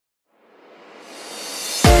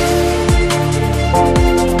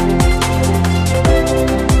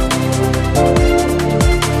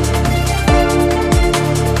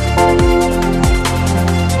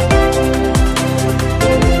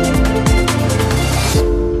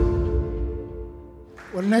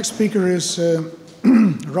next speaker is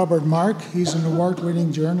Robert Mark. He's an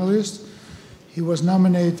award-winning journalist. He was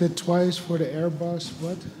nominated twice for the Airbus,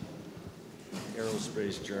 what?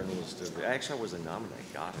 Aerospace journalist. Actually, I wasn't nominated.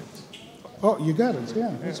 I got it. Oh, you got it,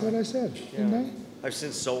 yeah. That's what I said, didn't I? I've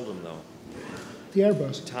since sold them, though. The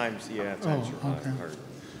Airbus? Times are okay. hard. So,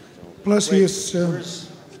 Plus wait, he is...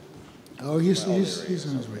 he's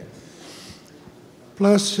on his way.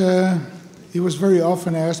 Plus, he was very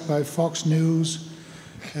often asked by Fox News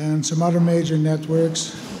and some other major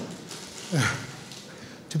networks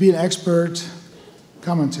to be an expert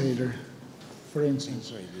commentator, for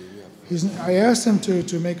instance. I asked him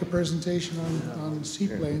to make a presentation on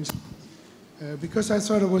seaplanes because I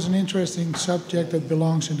thought it was an interesting subject that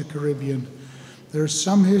belongs in the Caribbean. There's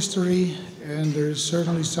some history and there's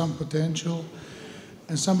certainly some potential,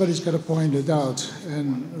 and somebody's got to point it out.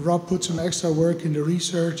 And Rob put some extra work in the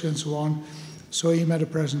research and so on, so he made a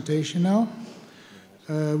presentation now.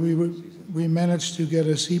 We managed to get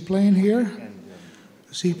a seaplane here.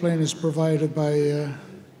 The seaplane is provided by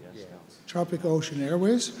Tropic Ocean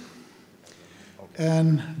Airways.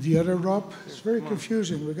 And the other Rob, it's very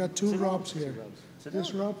confusing. We've got two Robs here.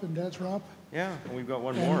 This Rob and that Rob. Yeah, and we've got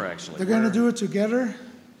one more, actually. They're going to do it together.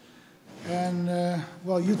 And,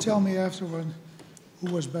 well, you tell me afterward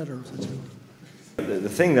who was better of the two. The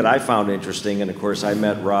thing that I found interesting, and of course I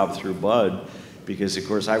met Rob through Bud, because of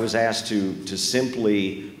course I was asked to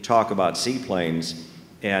simply talk about seaplanes,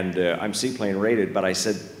 and I'm seaplane rated, but I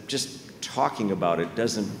said just talking about it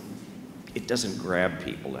doesn't grab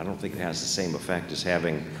people. I don't think it has the same effect as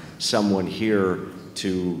having someone here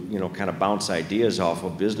to, you know, kind of bounce ideas off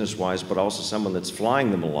of business-wise, but also someone that's flying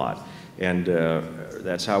them a lot. And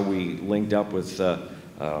that's how we linked up with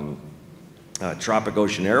Tropic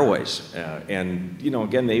Ocean Airways. And, you know,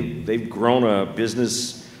 again, they've grown a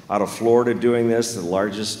business out of Florida doing this, the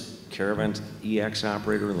largest caravan EX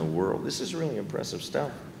operator in the world. This is really impressive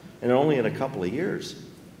stuff. And only in a couple of years.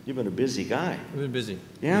 You've been a busy guy. I've been busy.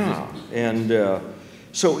 Yeah, and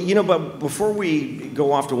so, you know, but before we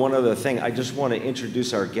go off to one other thing, I just want to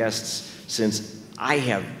introduce our guests, since I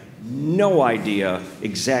have no idea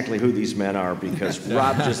exactly who these men are, because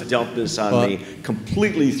Rob just dumped this on me,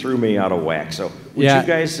 completely threw me out of whack. So would you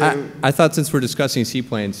guys... I thought since we're discussing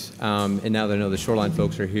seaplanes, and now that I know the Shoreline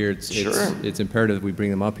folks are here, it's imperative that we bring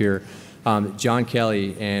them up here. John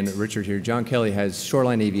Kelly and Richard here. John Kelly has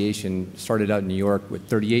Shoreline Aviation, started out in New York,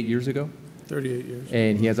 38 years ago? 38 years.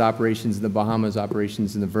 And he has operations in the Bahamas,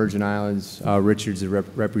 operations in the Virgin Islands. Richard's a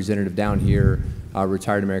representative down here,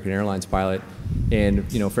 retired American Airlines pilot.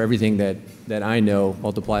 And, you know, for everything that I know,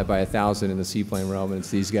 multiply it by 1,000 in the seaplane realm, and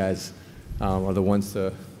it's these guys are the ones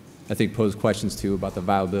to, I think, pose questions to about the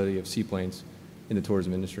viability of seaplanes in the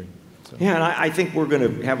tourism industry. So. Yeah, and I think we're going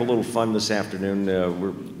to have a little fun this afternoon.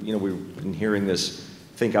 We've been hearing this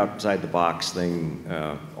think outside the box thing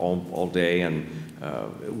all day, and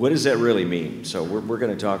what does that really mean? So we're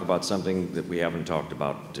going to talk about something that we haven't talked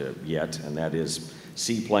about yet, and that is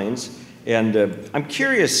seaplanes. And I'm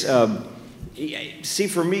curious, see,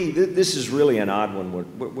 for me, this is really an odd one.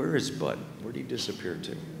 Where is Bud? Where did he disappear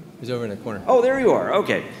to? He's over in the corner. Oh, there you are.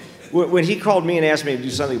 Okay. When he called me and asked me to do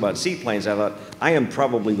something about seaplanes, I thought, I am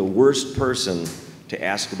probably the worst person to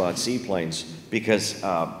ask about seaplanes, because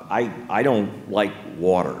I don't like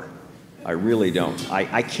water. I really don't.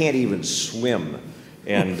 I can't even swim.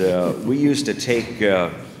 And we used to take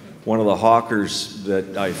one of the Hawkers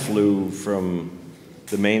that I flew from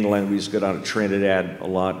the mainland. We used to go down to Trinidad a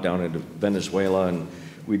lot, down into Venezuela, and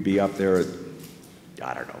we'd be up there at,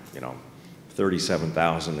 I don't know,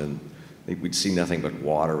 37,000, and we'd see nothing but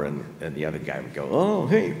water, and the other guy would go, "Oh,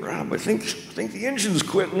 hey, Rob, I think the engine's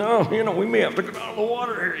quit. No, we may have to go down the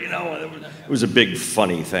water here, It was a big,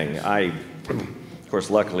 funny thing. Of course,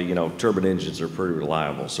 luckily, turbine engines are pretty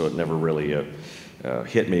reliable, so it never really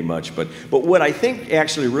hit me much. But what I think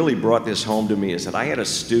actually really brought this home to me is that I had a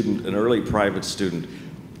student, an early private student,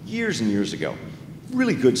 years and years ago,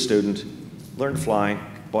 really good student, learned flying,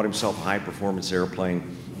 bought himself a high-performance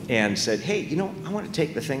airplane, and said, "Hey, I want to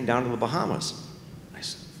take the thing down to the Bahamas." I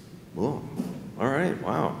said, "Whoa, all right,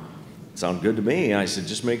 wow, sounds good to me." And I said,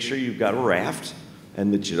 "Just make sure you've got a raft,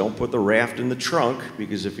 and that you don't put the raft in the trunk,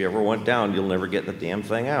 because if you ever went down, you'll never get the damn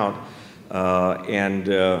thing out."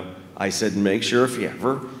 I said, "Make sure if you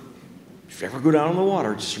ever go down in the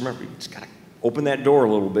water, just remember, you just gotta open that door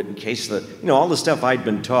a little bit in case all the stuff I'd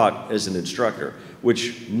been taught as an instructor,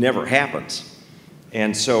 which never happens."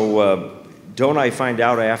 And so, don't I find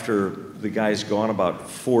out after the guy's gone about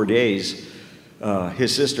 4 days,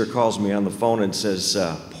 his sister calls me on the phone and says,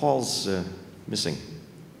 "Paul's missing."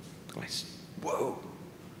 I said, "Whoa."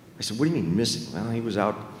 I said, "What do you mean missing?" "Well, he was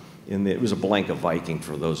out it was a Blanka Viking,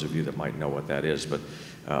 for those of you that might know what that is, but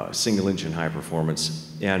single engine high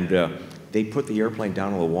performance. And they put the airplane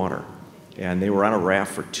down in the water. And they were on a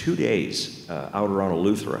raft for 2 days out around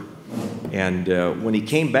Eleuthera. And when he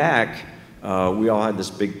came back, we all had this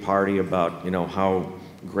big party about, how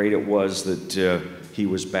great it was that he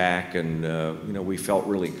was back, and we felt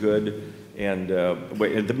really good. And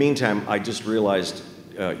but in the meantime, I just realized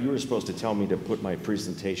you were supposed to tell me to put my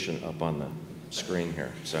presentation up on the screen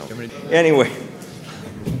here. So anyway,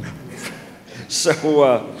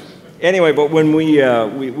 anyway, but when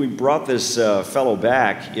we brought this fellow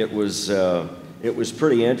back, it was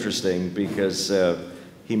pretty interesting because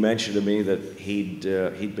he mentioned to me that he'd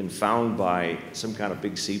been found by some kind of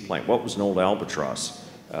big seaplane. What was an old Albatross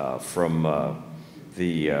from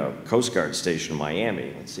the Coast Guard station in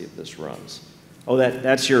Miami. Let's see if this runs. Oh,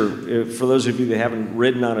 that's your, for those of you that haven't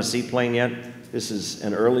ridden on a seaplane yet, this is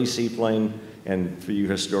an early seaplane, and for you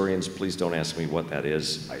historians, please don't ask me what that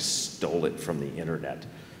is. I stole it from the internet.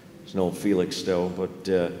 It's an old Felix Stowe, but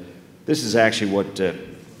this is actually what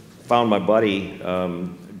found my buddy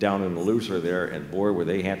down in Eleuthera there, and boy, were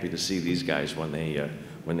they happy to see these guys when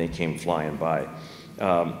they came flying by.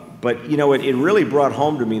 But it really brought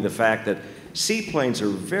home to me the fact that seaplanes are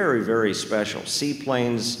very, very special.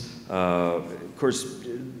 Seaplanes, of course,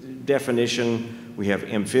 definition, we have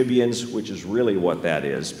amphibians, which is really what that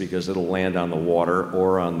is, because it'll land on the water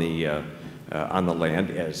or on the land,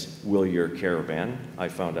 as will your Caravan. I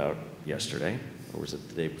found out yesterday, or was it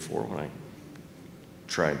the day before when I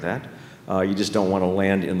tried that? You just don't want to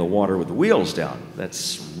land in the water with the wheels down.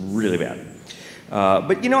 That's really bad.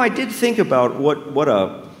 But I did think about what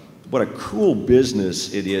a cool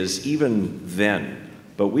business it is even then.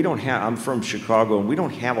 But we don't have, I'm from Chicago, and we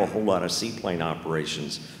don't have a whole lot of seaplane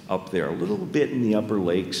operations up there. A little bit in the upper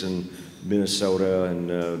lakes in Minnesota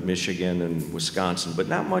and Michigan and Wisconsin, but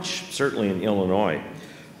not much certainly in Illinois.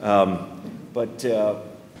 But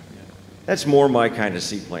that's more my kind of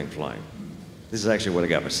seaplane flying. This is actually what I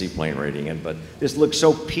got my seaplane rating in, but this looks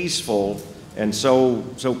so peaceful and so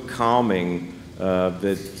calming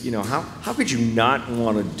that, how could you not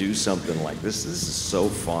want to do something like this? This is so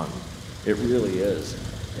fun. It really is.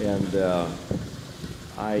 And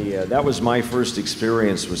that was my first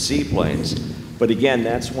experience with seaplanes. But again,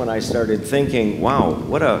 that's when I started thinking, wow,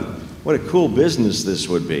 what a cool business this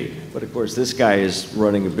would be. But of course, this guy is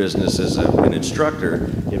running a business as an instructor,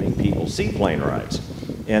 giving people seaplane rides.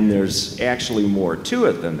 And there's actually more to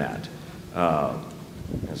it than that,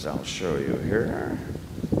 as I'll show you here.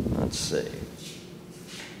 Let's see.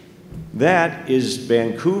 That is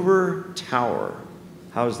Vancouver Tower.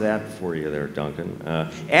 How's that for you there, Duncan?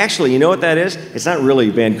 Actually, you know what that is? It's not really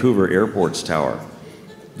Vancouver Airport's tower.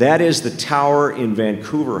 That is the tower in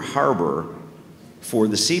Vancouver Harbor for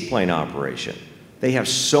the seaplane operation. They have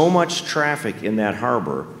so much traffic in that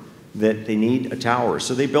harbor that they need a tower.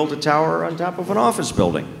 So they built a tower on top of an office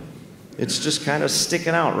building. It's just kind of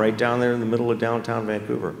sticking out right down there in the middle of downtown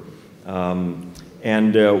Vancouver.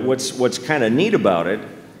 What's kind of neat about it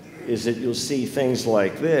is that you'll see things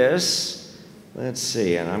like this. Let's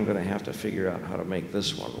see, and I'm going to have to figure out how to make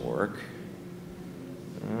this one work.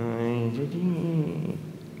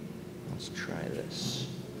 Let's try this.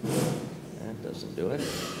 That doesn't do it.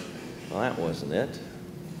 Well, that wasn't it.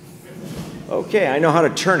 Okay, I know how to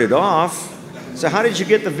turn it off. So how did you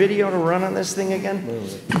get the video to run on this thing again?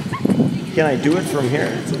 Can I do it from here?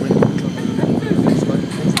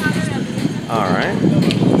 All right.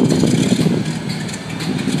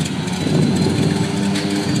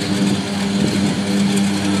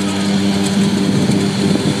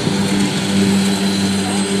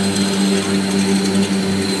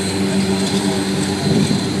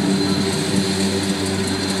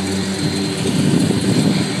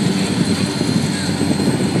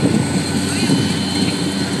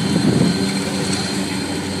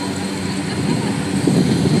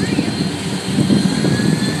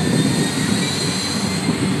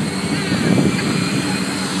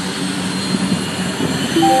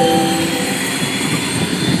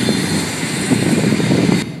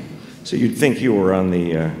 So you'd think you were on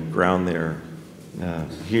the ground there,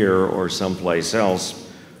 here or someplace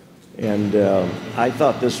else. And I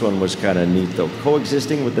thought this one was kind of neat, though.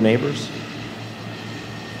 Coexisting with the neighbors.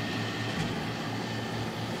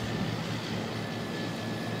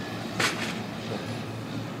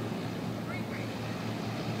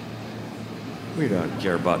 We don't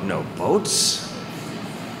care about no boats.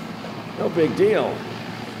 No big deal.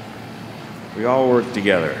 We all work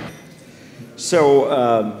together.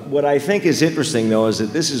 So what I think is interesting, though, is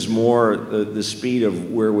that this is more the speed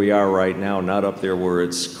of where we are right now, not up there where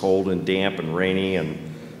it's cold and damp and rainy and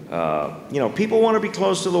You know, people want to be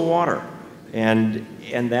close to the water, and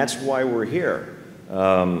that's why we're here.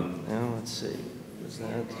 Now let's see, what's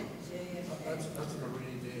that?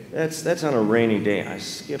 That's on a rainy day. I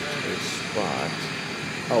skipped a spot.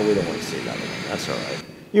 Oh, we don't want to see another one. That's all right.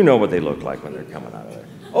 You know what they look like when they're coming out of there.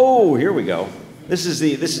 Oh, here we go. This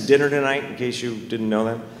is dinner tonight, in case you didn't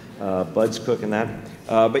know that. Bud's cooking that.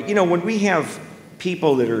 But you know, when we have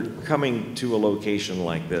people that are coming to a location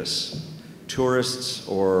like this, tourists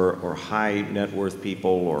or high net worth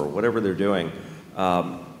people or whatever they're doing,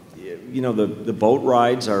 you know, the boat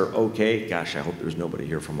rides are okay. Gosh, I hope there's nobody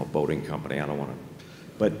here from a boating company. I don't want to.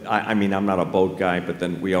 But I mean, I'm not a boat guy, but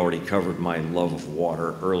then we already covered my love of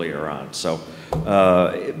water earlier on. So,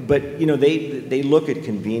 but you know, they look at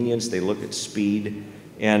convenience, they look at speed,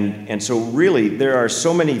 and so really there are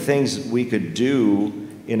so many things we could do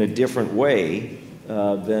in a different way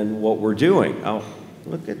than what we're doing. Oh,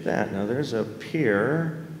 look at that. Now there's a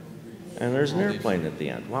pier, and there's an airplane at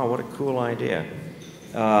the end. Wow, what a cool idea.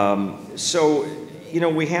 So, you know,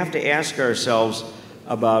 we have to ask ourselves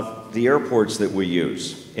about the airports that we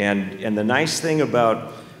use. And the nice thing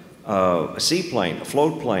about a seaplane, a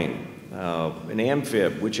float plane, an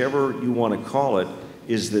amphib, whichever you want to call it,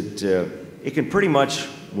 is that it can pretty much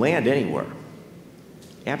land anywhere.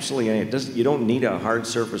 Absolutely anywhere. You don't need a hard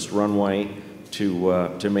surfaced runway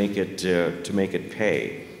to make it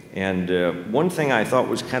pay. And one thing I thought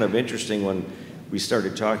was kind of interesting when we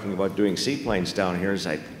started talking about doing seaplanes down here is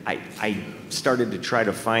I started to try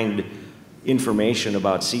to find information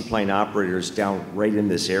about seaplane operators down right in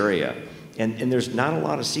this area. And there's not a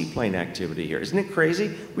lot of seaplane activity here. Isn't it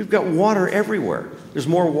crazy? We've got water everywhere. There's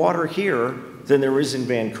more water here than there is in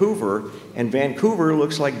Vancouver, and Vancouver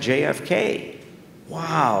looks like JFK.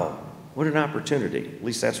 Wow, what an opportunity. At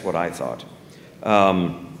least that's what I thought.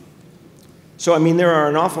 So, I mean, there are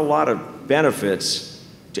an awful lot of benefits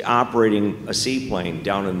to operating a seaplane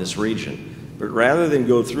down in this region. But rather than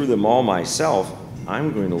go through them all myself,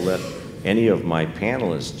 I'm going to let any of my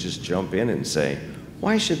panelists just jump in and say,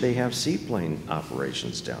 why should they have seaplane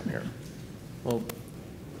operations down here? Well,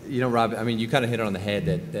 you know, Rob, I mean, you kind of hit it on the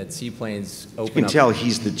head that seaplanes open up. You can tell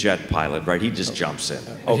he's the jet pilot, right? He just jumps in.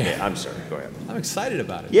 Okay, I'm sorry, go ahead. I'm excited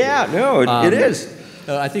about it. Yeah, no, it is.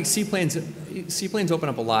 I think seaplanes open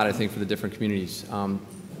up a lot, I think, for the different communities.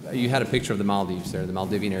 You had a picture of the Maldives there. The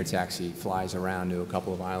Maldivian air taxi flies around to a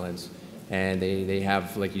couple of islands, and they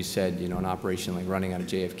have, like you said, you know, an operation like running out of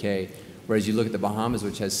JFK. Whereas you look at the Bahamas,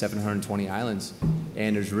 which has 720 islands,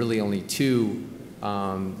 and there's really only two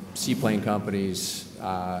seaplane companies,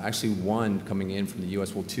 actually one coming in from the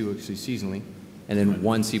US, well, two actually seasonally, and then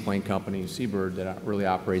one seaplane company, Seabird, that really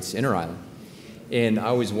operates inter-island. And I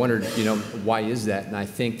always wondered, you know, why is that? And I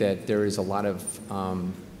think that there is a lot of,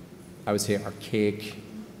 I would say, archaic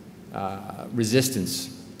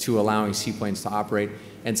resistance to allowing seaplanes to operate,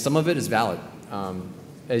 and some of it is valid.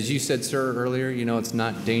 As you said, sir, earlier, you know, it's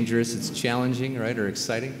not dangerous, it's challenging, right, or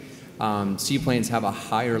exciting. Seaplanes have a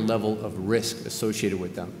higher level of risk associated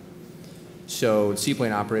with them. So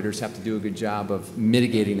seaplane operators have to do a good job of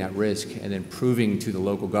mitigating that risk and then proving to the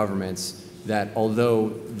local governments that although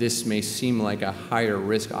this may seem like a higher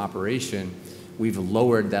risk operation, we've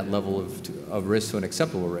lowered that level of risk to an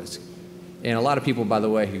acceptable risk. And a lot of people, by the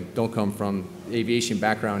way, who don't come from aviation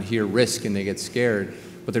background hear risk and they get scared.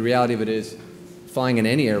 But the reality of it is, flying in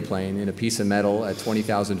any airplane in a piece of metal at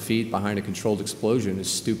 20,000 feet behind a controlled explosion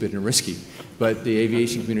is stupid and risky. But the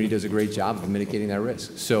aviation community does a great job of mitigating that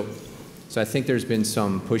risk. So I think there's been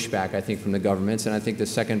some pushback, I think, from the governments. And I think the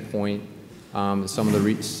second point, some of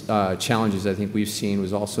the challenges I think we've seen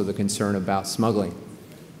was also the concern about smuggling.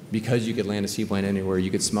 Because you could land a seaplane anywhere,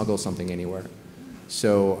 you could smuggle something anywhere.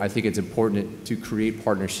 So I think it's important to create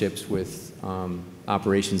partnerships with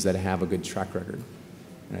operations that have a good track record.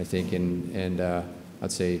 And I think, I'd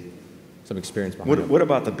say some experience behind it. What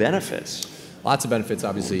about the benefits? Lots of benefits,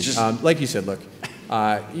 obviously. Like you said, look,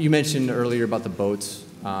 you mentioned earlier about the boats.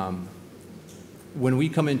 When we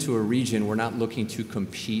come into a region, we're not looking to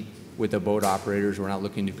compete with the boat operators. We're not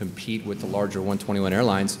looking to compete with the larger 121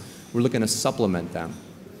 airlines. We're looking to supplement them.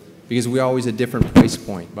 Because we're always a different price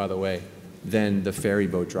point, by the way, than the ferry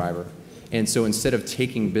boat driver. And so instead of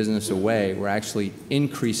taking business away, we're actually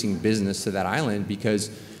increasing business to that island because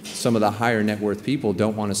some of the higher net worth people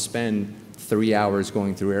don't want to spend 3 hours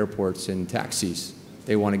going through airports and taxis.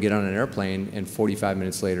 They want to get on an airplane and 45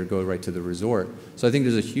 minutes later go right to the resort. So I think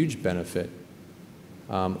there's a huge benefit.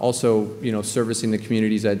 Also, you know, servicing the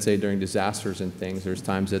communities, I'd say, during disasters and things. There's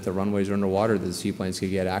times that the runways are underwater that the seaplanes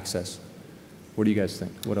could get access. What do you guys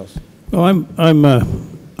think? What else? Well,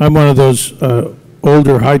 I'm one of those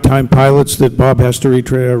older high-time pilots that Rob has to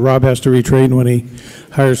retrain when he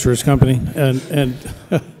hires for his company. And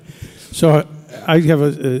so I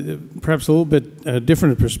have perhaps a little bit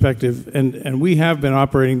different perspective, and we have been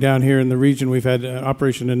operating down here in the region. We've had an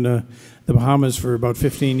operation in the Bahamas for about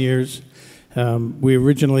 15 years. We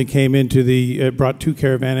originally came into brought 2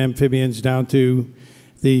 caravan amphibians down to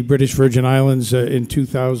the British Virgin Islands in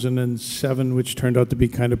 2007, which turned out to be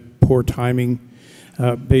kind of poor timing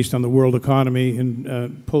based on the world economy,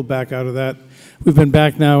 and pulled back out of that. We've been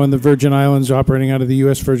back now in the Virgin Islands, operating out of the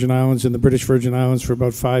U.S. Virgin Islands and the British Virgin Islands for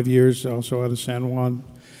about 5 years, also out of San Juan.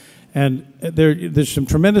 And there's some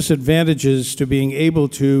tremendous advantages to being able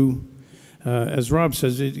to, as Rob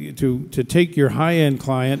says, to take your high-end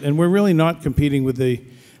client, and we're really not competing with the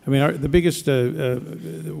biggest,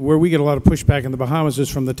 where we get a lot of pushback in the Bahamas is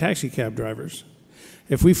from the taxi cab drivers.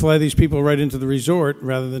 If we fly these people right into the resort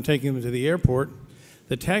rather than taking them to the airport,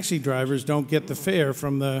 the taxi drivers don't get the fare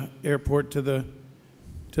from the airport to the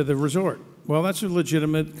resort. Well, that's a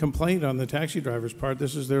legitimate complaint on the taxi drivers' part.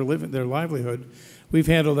 This is their livelihood. We've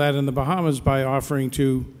handled that in the Bahamas by offering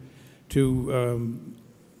to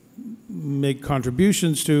make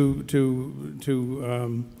contributions to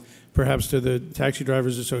perhaps to the Taxi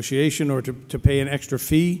Drivers Association, or to pay an extra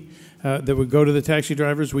fee that would go to the taxi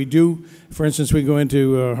drivers. We do, for instance, we go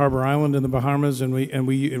into Harbor Island in the Bahamas, and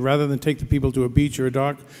we rather than take the people to a beach or a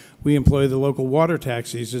dock, we employ the local water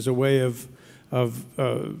taxis as a way of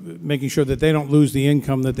making sure that they don't lose the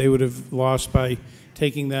income that they would have lost by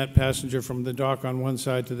taking that passenger from the dock on one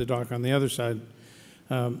side to the dock on the other side.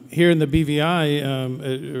 Here in the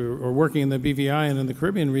BVI, or working in the BVI and in the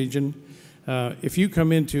Caribbean region, if you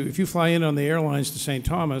fly in on the airlines to St.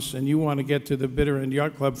 Thomas and you want to get to the Bitter End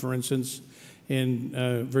Yacht Club, for instance,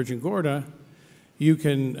 in Virgin Gorda, you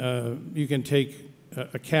can take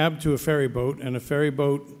a cab to a ferry boat, and a ferry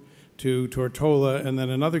boat to Tortola, and then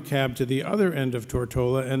another cab to the other end of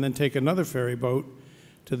Tortola, and then take another ferry boat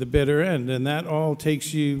to the Bitter End. And that all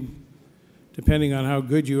takes you, depending on how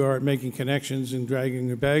good you are at making connections and dragging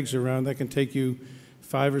your bags around, that can take you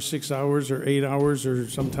 5 or 6 hours or 8 hours, or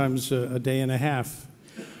sometimes a day and a half.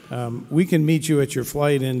 We can meet you at your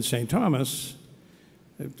flight in St. Thomas,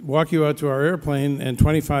 walk you out to our airplane, and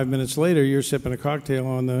 25 minutes later you're sipping a cocktail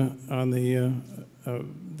on the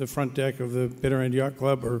front deck of the Bitter End Yacht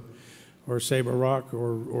Club, or Sabre Rock,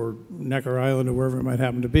 or Necker Island, or wherever it might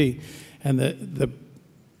happen to be. And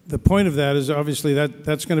the point of that is obviously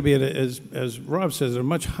that's going to be as Rob says, at a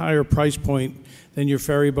much higher price point than your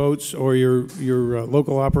ferry boats or your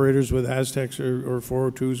local operators with Aztecs or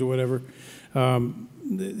 402s or whatever.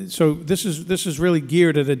 So this is really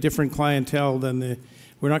geared at a different clientele than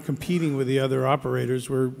we're not competing with the other operators.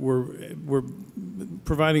 We're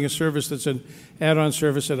providing a service that's an add-on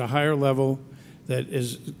service at a higher level that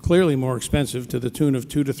is clearly more expensive, to the tune of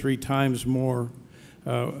 2 to 3 times more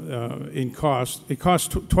in cost. It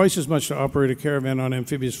costs twice as much to operate a caravan on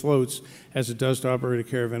amphibious floats as it does to operate a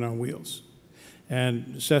caravan on wheels.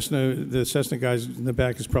 And the Cessna guys in the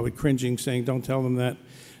back is probably cringing, saying, "Don't tell them that,"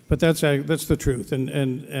 but that's the truth. And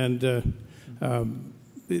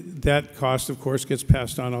that cost, of course, gets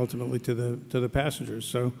passed on ultimately to the passengers.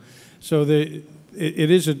 So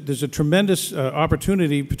there's a tremendous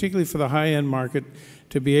opportunity, particularly for the high-end market,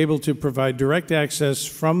 to be able to provide direct access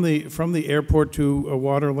from the airport to a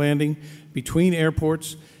water landing between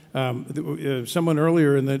airports. Someone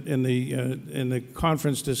earlier in the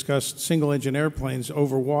conference discussed single-engine airplanes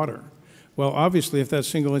over water. Well, obviously, if that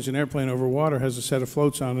single-engine airplane over water has a set of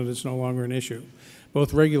floats on it, it's no longer an issue,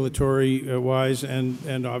 both regulatory-wise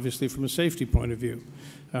and obviously from a safety point of view.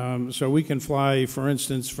 So we can fly, for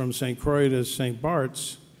instance, from St. Croix to St.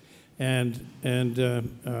 Bart's, and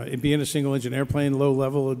it'd be in a single-engine airplane, low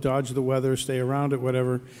level, dodge the weather, stay around it,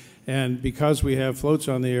 whatever. And because we have floats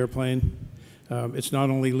on the airplane, it's not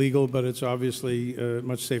only legal, but it's obviously a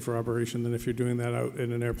much safer operation than if you're doing that out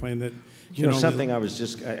in an airplane that... You know, something I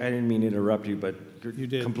didn't mean to interrupt you, but you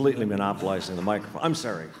did. Completely monopolizing the microphone. I'm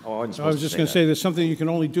sorry. Oh, I was just going to say there's something you can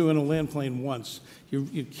only do in a land plane once.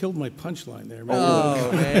 You killed my punchline there, man.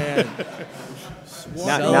 Oh, man.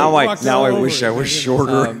 Now I wish I was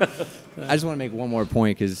shorter. I just want to make one more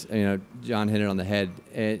point, because John hit it on the head.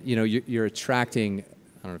 You're attracting, I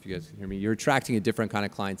don't know if you guys can hear me, you're attracting a different kind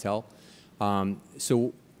of clientele.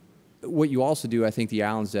 So what you also do, I think the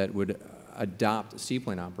islands that would adopt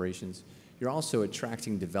seaplane operations, you're also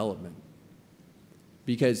attracting development.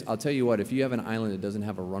 Because I'll tell you what, if you have an island that doesn't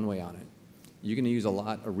have a runway on it, you're going to use a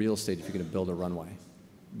lot of real estate if you're going to build a runway.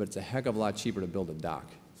 But it's a heck of a lot cheaper to build a dock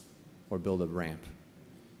or build a ramp.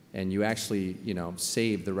 And you actually,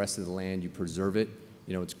 save the rest of the land, you preserve it,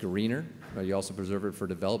 you know, it's greener. You also preserve it for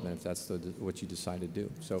development if that's what you decide to do.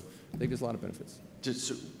 So I think there's a lot of benefits.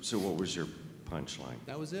 So what was your punchline?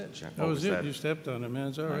 That was it. Jack? That was it. You stepped on it, man.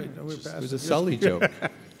 It's all right. We're past It was a Sully joke.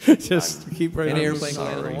 Just keep right on. Any airplane can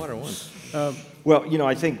land in the water once. Well, you know,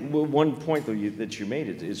 I think one point that you made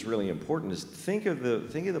is really important. Is think of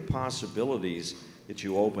the possibilities that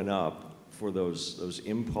you open up for those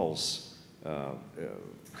impulse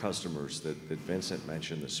customers that Vincent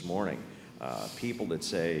mentioned this morning. People that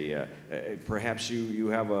say, perhaps you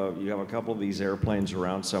have a couple of these airplanes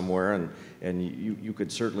around somewhere, and you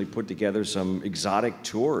could certainly put together some exotic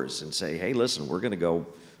tours and say, hey, listen, we're going to go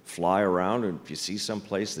fly around, and if you see some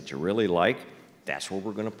place that you really like, that's where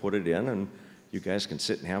we're going to put it in, and you guys can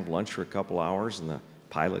sit and have lunch for a couple hours, and the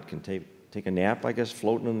pilot can take a nap, I guess,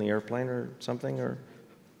 floating in the airplane or something, or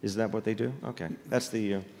is that what they do? Okay, that's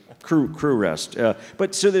the crew rest.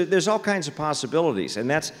 But so there's all kinds of possibilities, and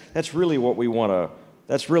that's really what we want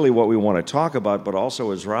to talk about. But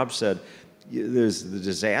also, as Rob said, there's the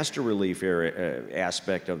disaster relief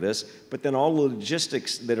aspect of this, but then all the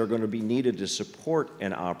logistics that are going to be needed to support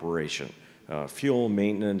an operation, fuel,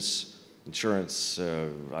 maintenance, insurance.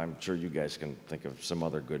 I'm sure you guys can think of some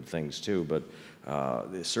other good things too, but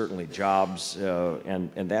there's certainly jobs,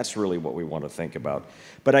 and that's really what we want to think about.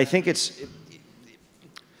 But I think it's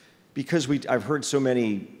because I've heard so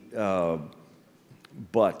many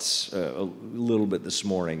buts a little bit this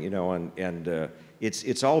morning, you know, and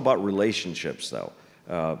it's all about relationships, though.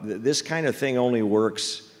 This kind of thing only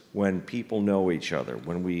works when people know each other,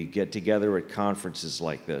 when we get together at conferences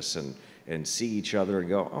like this and see each other and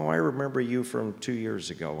go, oh, I remember you from 2 years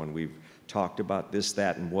ago when we've talked about this,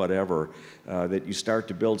 that, and whatever, that you start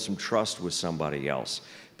to build some trust with somebody else.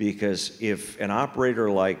 Because if an operator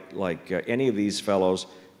like any of these fellows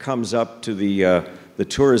comes up to the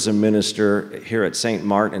tourism minister here at St.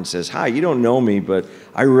 Martin and says, hi, you don't know me, but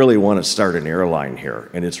I really want to start an airline here,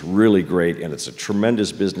 and it's really great, and it's a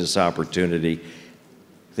tremendous business opportunity,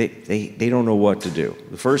 they don't know what to do.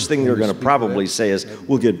 The first thing they're going to probably say is,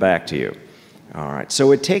 we'll get back to you. All right,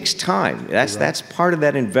 so it takes time. That's part of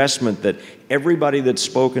that investment that everybody that's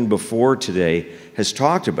spoken before today has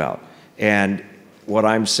talked about. And what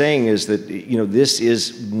I'm saying is that, you know, this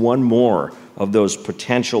is one more of those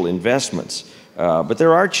potential investments. But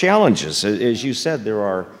there are challenges. As you said, there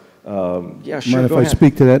are, yeah, sure, Mind go if ahead. I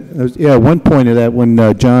speak to that? Yeah, one point of that, when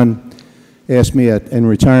John asked me in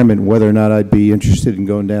retirement whether or not I'd be interested in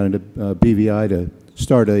going down into BVI to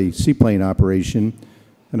start a seaplane operation,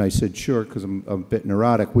 and I said sure, because I'm a bit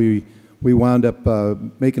neurotic. We wound up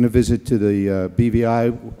making a visit to the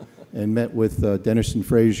BVI and met with Dennison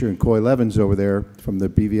Fraser and Coy Levins over there from the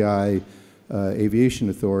BVI Aviation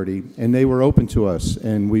Authority, and they were open to us,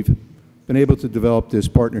 and we've been able to develop this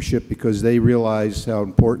partnership because they realize how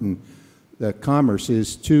important that commerce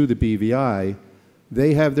is to the BVI.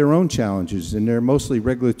 They have their own challenges, and they're mostly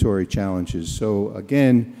regulatory challenges. So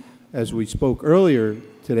again, as we spoke earlier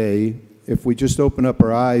today, if we just open up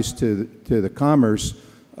our eyes to the commerce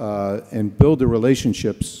and build the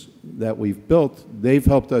relationships that we've built, they've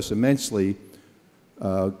helped us immensely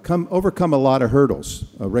overcome a lot of hurdles,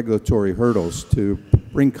 regulatory hurdles, to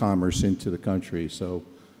bring commerce into the country. So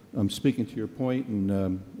I'm speaking to your point,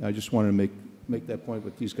 and I just wanted to make that point.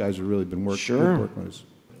 But these guys have really been working with us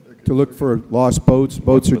to look for lost boats.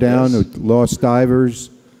 Boats are down, lost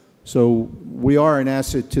divers. So we are an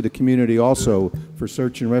asset to the community also for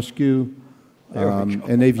search and rescue,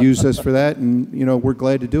 and they've used us for that, and you know, we're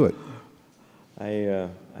glad to do it. I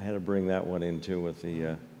had to bring that one in too with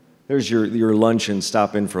the. There's your luncheon.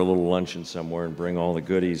 Stop in for a little luncheon somewhere and bring all the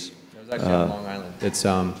goodies. It was actually on Long Island. It's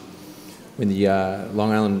when the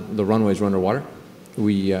Long Island, the runways were underwater.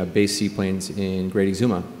 We based seaplanes in Great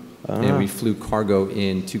Exuma, and we flew cargo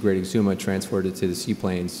into Great Exuma, transported it to the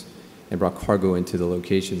seaplanes, and brought cargo into the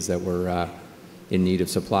locations that were in need of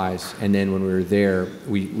supplies. And then when we were there,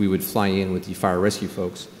 we would fly in with the fire rescue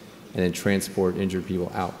folks and then transport injured people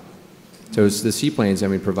out. So the seaplanes, I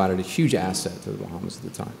mean, provided a huge asset to the Bahamas at the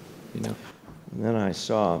time, you know. And then I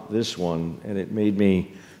saw this one, and it made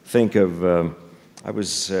me think of, I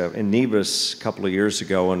was in Nevis a couple of years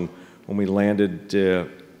ago, and when we landed,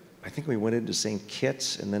 I think we went into St.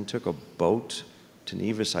 Kitts and then took a boat to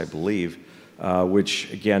Nevis, I believe,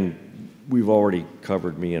 which, again, we've already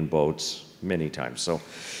covered me in boats many times. So,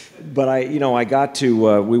 but I got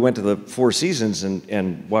to, we went to the Four Seasons,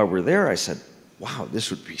 and while we're there, I said, wow, this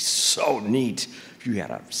would be so neat if you had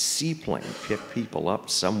a seaplane pick people up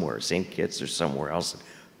somewhere, St. Kitts or somewhere else, and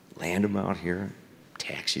land them out here,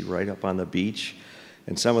 taxi right up on the beach.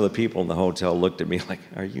 And some of the people in the hotel looked at me like,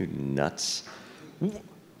 are you nuts?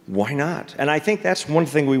 why not? And I think that's one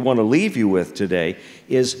thing we want to leave you with today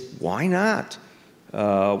is why not?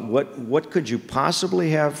 What could you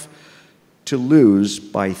possibly have to lose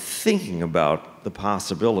by thinking about the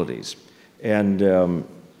possibilities? And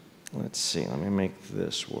let's see, let me make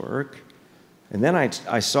this work. And then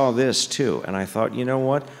I saw this too, and I thought, you know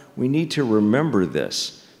what? We need to remember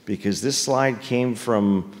this, because this slide came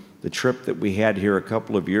from the trip that we had here a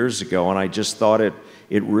couple of years ago, and I just thought it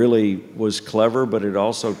really was clever, but it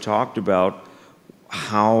also talked about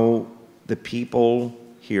how the people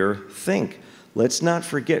here think. Let's not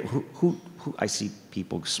forget who I see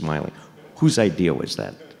people smiling. Whose idea was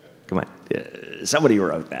that? Come on, somebody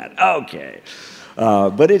wrote that. Okay.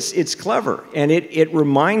 But it's clever, and it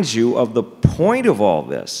reminds you of the point of all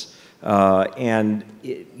this. And,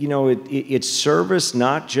 you know, it's service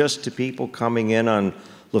not just to people coming in on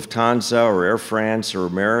Lufthansa or Air France or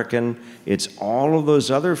American. It's all of those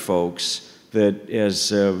other folks that,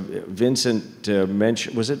 as Vincent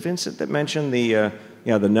mentioned, was it Vincent that mentioned the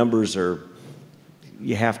numbers are,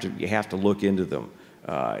 you have to look into them.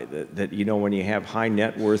 That, you know, when you have high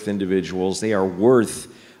net worth individuals, they are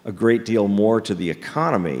worth a great deal more to the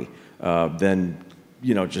economy than,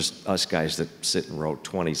 you know, just us guys that sit in row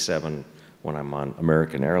 27 when I'm on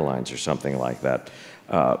American Airlines or something like that.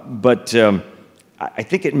 But I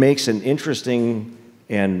think it makes an interesting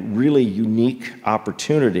and really unique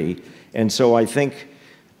opportunity. And so I think,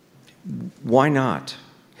 why not?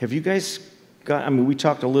 Have you guys got, I mean, we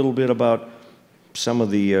talked a little bit about some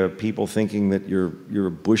of the people thinking that you're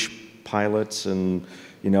bush pilots, and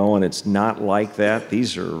you know, and it's not like that.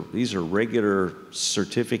 These are regular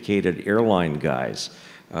certificated airline guys.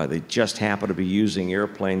 They just happen to be using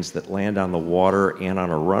airplanes that land on the water and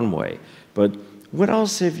on a runway. But what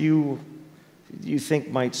else have you think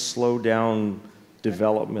might slow down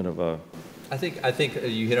development of a? I think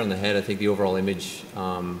you hit on the head. I think the overall image,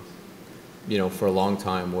 you know, for a long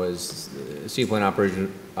time was seaplane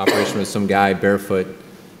operation was some guy barefoot,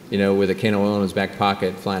 you know, with a can of oil in his back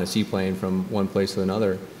pocket, flying a seaplane from one place to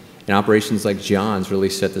another. And operations like John's really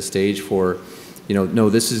set the stage for, you know, no,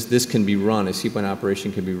 this can be run, a seaplane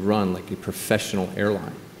operation can be run like a professional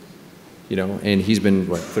airline. You know, and he's been,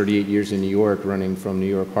 what, 38 years in New York, running from New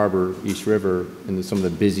York Harbor, East River, into some of the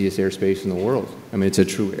busiest airspace in the world. I mean, it's a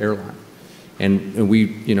true airline. And we,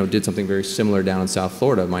 you know, did something very similar down in South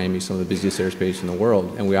Florida. Miami's some of the busiest airspace in the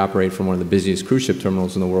world, and we operate from one of the busiest cruise ship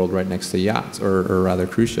terminals in the world right next to yachts, or rather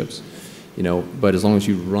cruise ships. You know, but as long as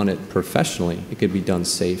you run it professionally, it could be done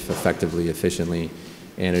safe, effectively, efficiently,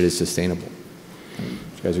 and it is sustainable. Do you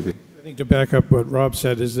guys agree? I think to back up what Rob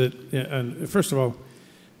said is that, first of all,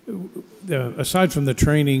 aside from the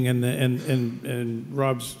training and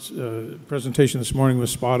Rob's presentation this morning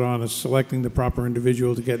was spot on as selecting the proper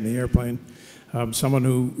individual to get in the airplane, someone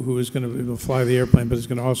who is going to fly the airplane, but is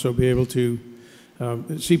going to also be able to.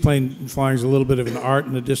 Seaplane flying is a little bit of an art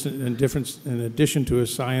in addition to a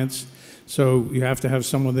science. So you have to have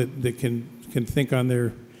someone that can think on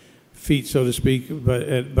their feet, so to speak,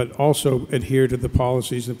 but also adhere to the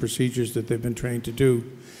policies and procedures that they've been trained to do.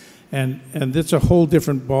 And that's a whole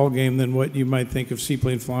different ballgame than what you might think of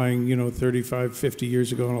seaplane flying, you know, 35, 50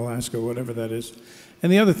 years ago in Alaska, whatever that is. And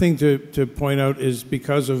the other thing to point out is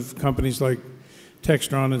because of companies like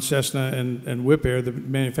Textron and Cessna and Whip Air, the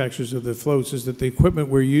manufacturers of the floats, is that the equipment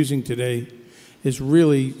we're using today is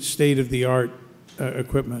really state-of-the-art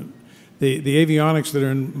equipment. The avionics that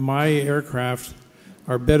are in my aircraft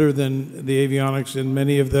are better than the avionics in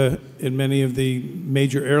many of the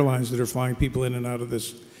major airlines that are flying people in and out of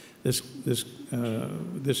this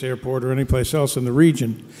airport or any place else in the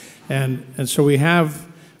region, and so we have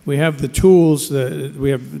the tools.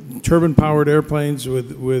 We have turbine-powered airplanes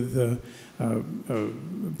with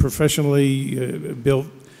professionally built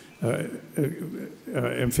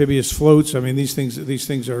amphibious floats. I mean, these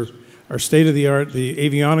things are state of the art. The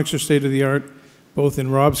avionics are state of the art, both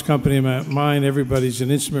in Rob's company and mine. Everybody's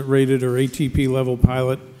an instrument rated or ATP level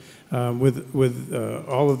pilot with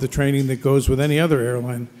all of the training that goes with any other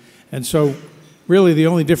airline. And so really the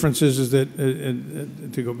only difference is that,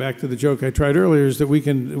 to go back to the joke I tried earlier, is that we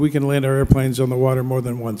can land our airplanes on the water more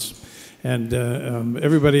than once. And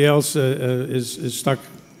everybody else is stuck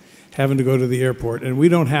having to go to the airport. And we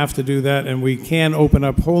don't have to do that, and we can open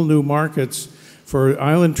up whole new markets for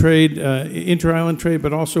island trade, inter-island trade,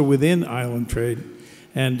 but also within island trade.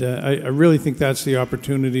 And I really think that's the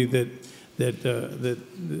opportunity that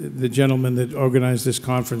the gentleman that organized this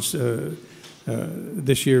conference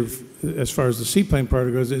this year, as far as the seaplane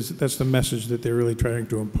part goes, that's the message that they're really trying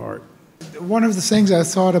to impart. One of the things I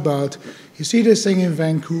thought about, you see this thing in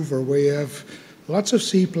Vancouver where you have lots of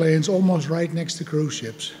seaplanes almost right next to cruise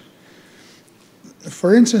ships.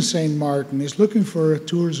 for instance, St. Martin is looking for a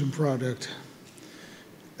tourism product.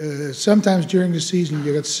 Sometimes during the season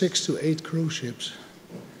you get 6 to 8 cruise ships.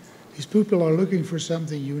 These people are looking for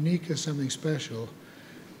something unique and something special.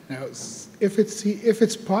 Now, if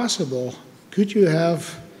it's possible, could you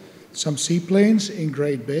have some seaplanes in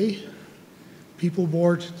Great Bay? People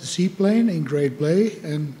board the seaplane in Great Bay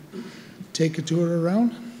and take a tour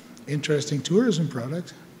around. Interesting tourism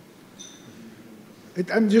product.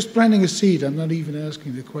 I'm just planting a seed. I'm not even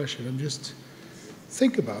asking the question. I'm just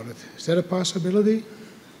think about it. Is that a possibility?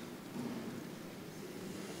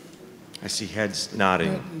 I see heads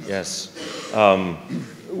nodding. Yes. Go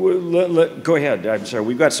ahead. I'm sorry.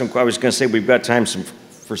 We've got some. I was going to say we've got time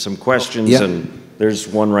for some questions, yeah. And there's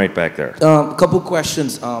one right back there. A couple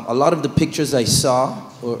questions. A lot of the pictures I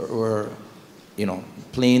saw were, you know,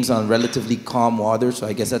 planes on relatively calm water. So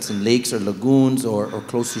I guess that's in lakes or lagoons or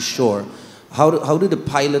close to shore. How do the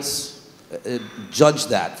pilots judge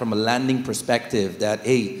that from a landing perspective? That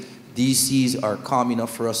hey, these seas are calm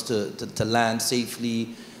enough for us to land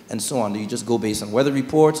safely, and so on. Do you just go based on weather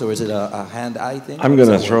reports, or is it a hand-eye thing? I'm going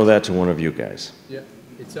to throw that to one of you guys. Yeah,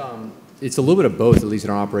 it's a little bit of both, at least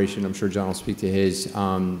in our operation. I'm sure John will speak to his.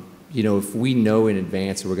 You know, if we know in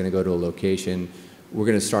advance that we're going to go to a location, we're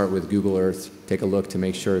going to start with Google Earth, take a look to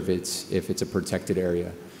make sure if it's a protected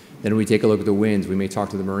area. Then we take a look at the winds. We may talk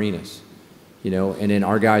to the marinas. You know, and then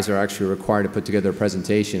our guys are actually required to put together a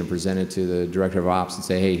presentation and present it to the director of ops and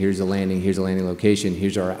say, hey, here's the landing location,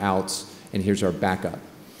 here's our outs, and here's our backup.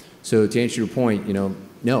 So to answer your point, you know,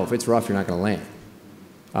 no, if it's rough, you're not going to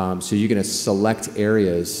land. So you're going to select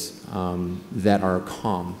areas that are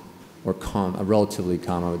calm, or relatively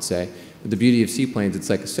calm, I would say. But the beauty of seaplanes,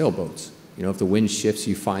 it's like sailboats. You know, if the wind shifts,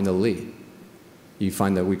 you find the lee. You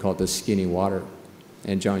find that we call it the skinny water.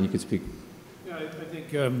 And John, you could speak. Yeah, I think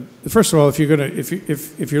first of all, if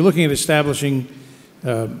you're looking at establishing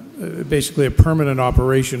basically a permanent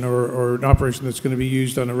operation or an operation that's going to be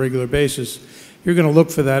used on a regular basis, you're going to look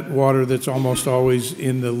for that water that's almost always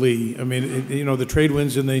in the lee. I mean, you know, the trade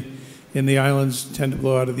winds in the islands tend to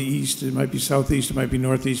blow out of the east. It might be southeast, it might be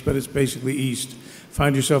northeast, but it's basically east.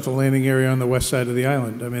 Find yourself a landing area on the west side of the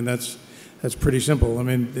island. I mean, that's pretty simple. I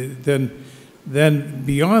mean, then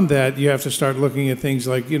beyond that, you have to start looking at things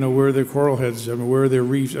like, you know, where are their coral heads? I mean, where are their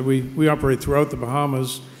reefs? We operate throughout the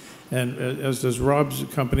Bahamas, and as does Rob's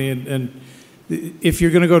company, and if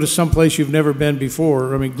you're going to go to some place you've never been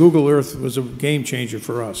before, I mean, Google Earth was a game changer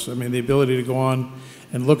for us. I mean, the ability to go on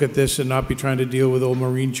and look at this and not be trying to deal with old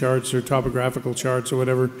marine charts or topographical charts or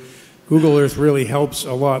whatever. Google Earth really helps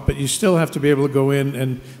a lot, but you still have to be able to go in,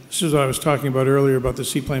 and this is what I was talking about earlier about the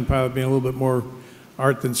seaplane pilot being a little bit more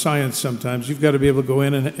art than science sometimes. You've got to be able to go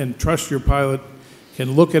in and trust your pilot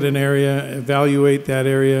can look at an area, evaluate that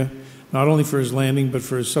area, not only for his landing, but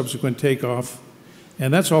for his subsequent takeoff.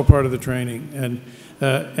 And that's all part of the training. And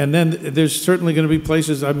then there's certainly going to be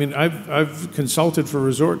places, I mean, I've consulted for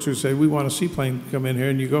resorts who say, we want a seaplane to come in here,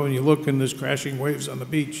 and you go and you look and there's crashing waves on the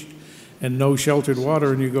beach and no sheltered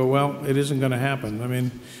water, and you go, well, it isn't going to happen. I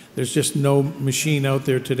mean, there's just no machine out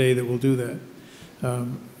there today that will do that.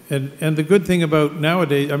 And the good thing about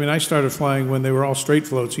nowadays, I mean, I started flying when they were all straight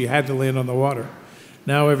floats. You had to land on the water.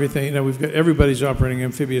 Now everything, you know, everybody's operating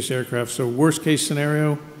amphibious aircraft. So worst case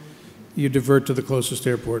scenario, you divert to the closest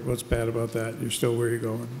airport. What's bad about that? You're still where you're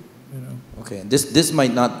going, you know. Okay, this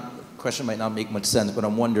question might not make much sense, but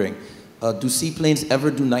I'm wondering, do seaplanes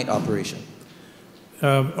ever do night operation?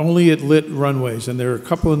 Only at lit runways, and there are a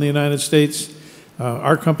couple in the United States.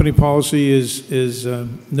 Our company policy is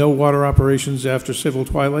no water operations after civil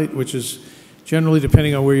twilight, which is generally,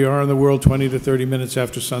 depending on where you are in the world, 20 to 30 minutes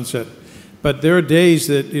after sunset. But there are days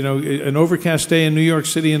that, you know, an overcast day in New York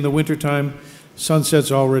City in the wintertime,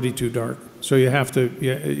 sunset's already too dark. So you have to,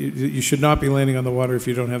 you should not be landing on the water if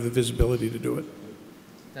you don't have the visibility to do it.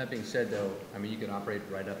 That being said, though, I mean, you can operate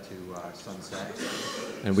right up to sunset.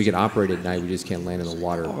 And we can operate at night, we just can't land in the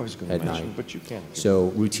water at night. But you can. So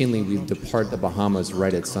routinely, we depart the Bahamas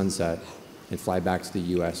right at sunset and fly back to the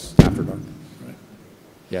U.S. after dark. Right.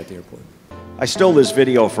 Yeah, at the airport. I stole this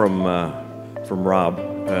video from Rob,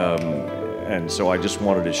 and so I just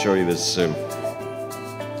wanted to show you this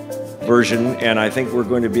version, and I think we're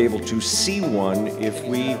going to be able to see one if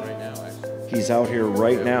we... He's out here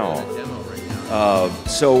right now.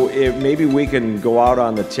 So maybe we can go out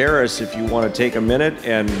on the terrace if you want to take a minute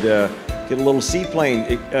and get a little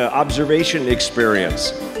seaplane observation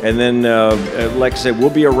experience. And then, like I said, we'll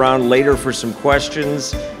be around later for some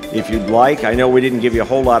questions if you'd like. I know we didn't give you a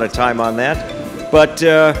whole lot of time on that, but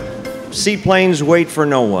seaplanes wait for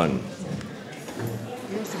no one.